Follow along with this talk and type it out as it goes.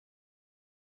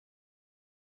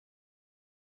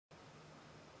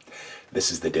This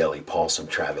is the Daily Pulse. I'm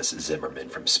Travis Zimmerman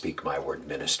from Speak My Word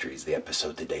Ministries. The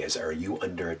episode today is, Are You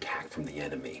Under Attack from the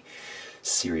Enemy?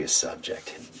 Serious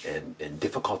subject and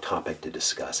difficult topic to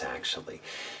discuss, actually.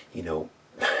 You know,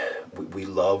 we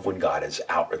love when God is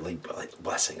outwardly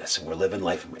blessing us and we're living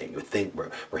life and you think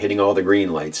we're hitting all the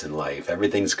green lights in life.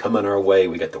 Everything's coming our way.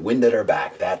 We got the wind at our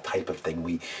back, that type of thing.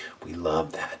 We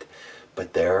love that.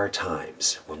 But there are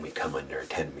times when we come under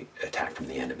attack from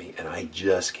the enemy, and I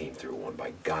just came through one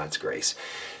by God's grace,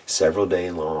 several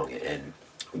days long, and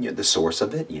the source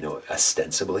of it,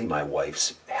 ostensibly my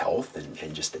wife's health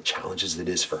and just the challenges it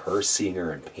is for her, seeing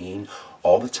her in pain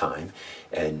all the time,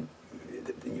 and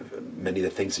many of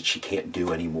the things that she can't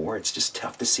do anymore. It's just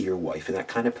tough to see your wife in that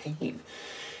kind of pain.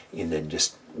 And then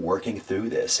just working through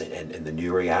this and the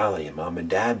new reality and mom and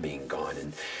dad being gone,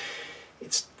 and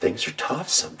things are tough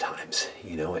sometimes,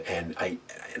 and I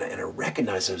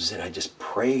recognize those, and I just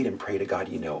prayed and prayed to God,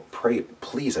 pray,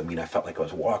 please. I mean, I felt like I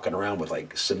was walking around with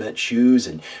like cement shoes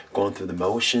and going through the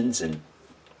motions. And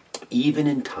even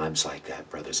in times like that,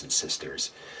 brothers and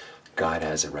sisters, God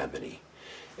has a remedy.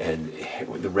 And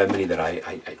the remedy that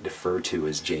I defer to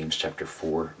is James chapter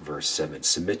 4, verse 7.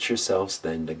 Submit yourselves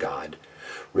then to God.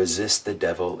 Resist the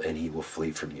devil and he will flee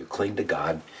from you. Cling to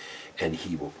God and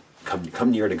he will come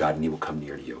near to God and he will come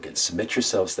near to you. Again, submit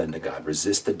yourselves then to God.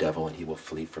 Resist the devil and he will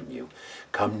flee from you.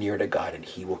 Come near to God and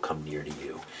he will come near to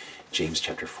you. James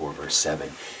chapter 4, verse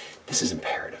 7. This is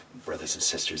imperative, brothers and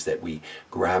sisters, that we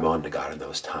grab onto God in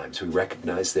those times. We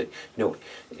recognize that,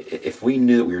 if we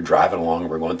knew that we were driving along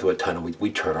and we're going through a tunnel,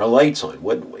 we'd turn our lights on,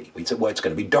 wouldn't we? We'd say, well, it's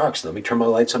going to be dark, so let me turn my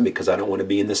lights on because I don't want to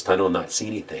be in this tunnel and not see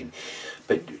anything.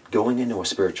 But going into a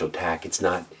spiritual attack, it's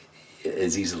not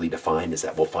as easily defined as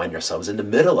that. We'll find ourselves in the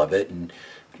middle of it and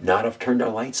not have turned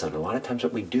our lights on. A lot of times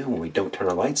what we do when we don't turn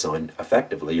our lights on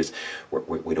effectively is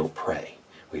we don't pray.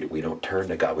 We don't turn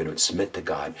to God. We don't submit to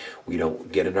God. We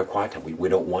don't get in our quiet time. We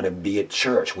don't want to be at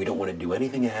church. We don't want to do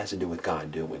anything that has to do with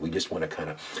God, do we? We just want to kind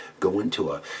of go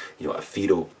into a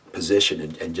fetal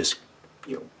position and just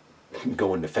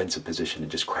go in defensive position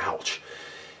and just crouch.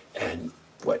 And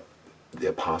what the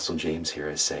Apostle James here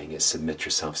is saying is, submit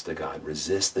yourselves to God.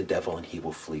 Resist the devil and he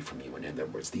will flee from you. And in other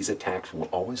words, these attacks will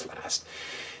always last.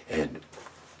 And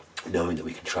knowing that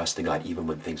we can trust in God even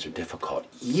when things are difficult,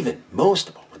 even most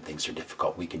of all when things are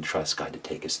difficult, we can trust God to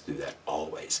take us through that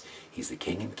always. He's the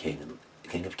King of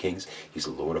Kings. He's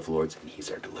the Lord of Lords, and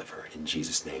he's our deliverer. In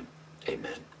Jesus' name,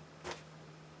 amen.